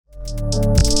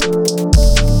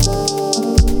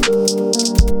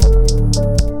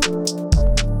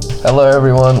Hello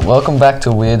everyone, welcome back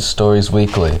to Weird Stories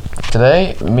Weekly.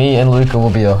 Today, me and Luca will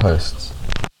be your hosts.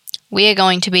 We are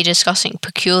going to be discussing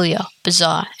peculiar,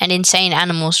 bizarre, and insane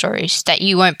animal stories that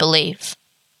you won't believe.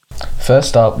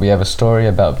 First up, we have a story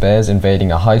about bears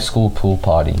invading a high school pool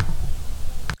party.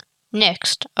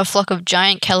 Next, a flock of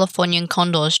giant Californian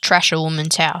condors trash a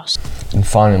woman's house. And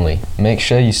finally, make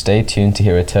sure you stay tuned to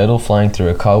hear a turtle flying through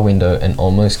a car window and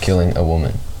almost killing a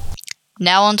woman.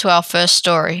 Now on to our first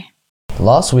story.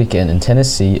 Last weekend in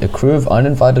Tennessee, a crew of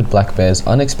uninvited black bears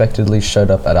unexpectedly showed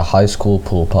up at a high school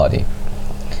pool party.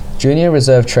 Junior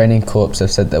Reserve Training Corps have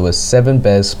said there were 7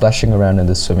 bears splashing around in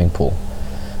the swimming pool.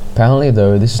 Apparently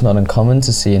though, this is not uncommon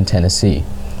to see in Tennessee.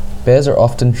 Bears are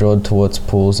often drawn towards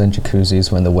pools and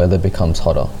jacuzzis when the weather becomes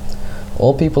hotter.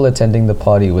 All people attending the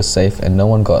party were safe and no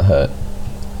one got hurt.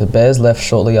 The bears left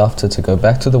shortly after to go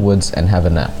back to the woods and have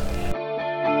a nap.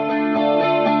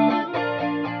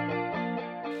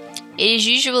 It is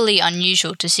usually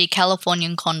unusual to see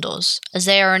Californian condors, as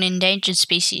they are an endangered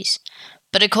species.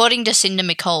 But according to Cinda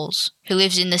McColes, who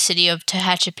lives in the city of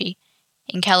Tehachapi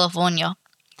in California,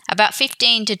 about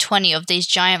 15 to 20 of these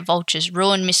giant vultures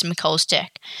ruined Miss McCole's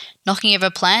deck, knocking over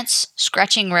plants,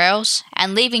 scratching rails,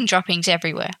 and leaving droppings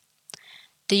everywhere.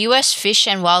 The US Fish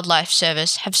and Wildlife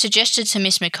Service have suggested to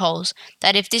Miss McColes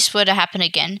that if this were to happen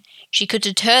again, she could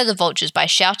deter the vultures by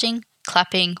shouting,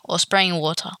 clapping, or spraying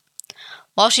water.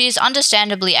 While she is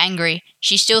understandably angry,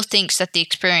 she still thinks that the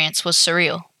experience was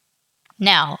surreal.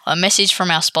 Now, a message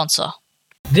from our sponsor.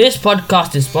 This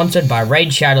podcast is sponsored by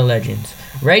Raid Shadow Legends.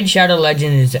 Raid Shadow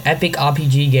Legends is an epic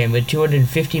RPG game with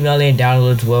 250 million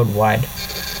downloads worldwide.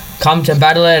 Come to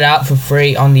battle it out for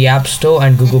free on the App Store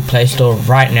and Google Play Store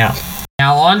right now.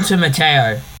 Now on to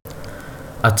Mateo.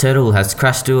 A turtle has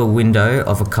crashed through a window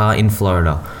of a car in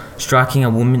Florida, striking a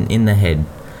woman in the head.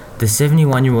 The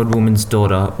 71-year-old woman's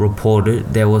daughter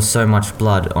reported there was so much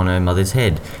blood on her mother's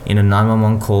head in a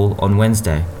 911 call on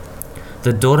Wednesday.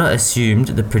 The daughter assumed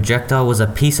the projectile was a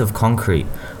piece of concrete.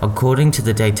 According to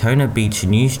the Daytona Beach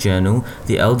News Journal,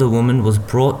 the elder woman was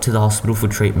brought to the hospital for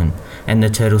treatment, and the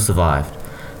turtle survived.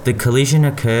 The collision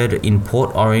occurred in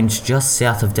Port Orange, just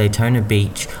south of Daytona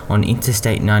Beach on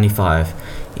Interstate 95.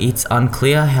 It's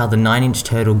unclear how the 9-inch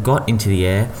turtle got into the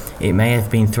air. It may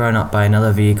have been thrown up by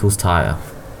another vehicle's tire.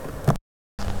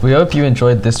 We hope you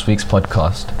enjoyed this week's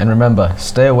podcast, and remember,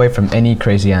 stay away from any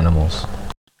crazy animals.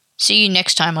 See you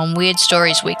next time on Weird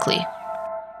Stories Weekly.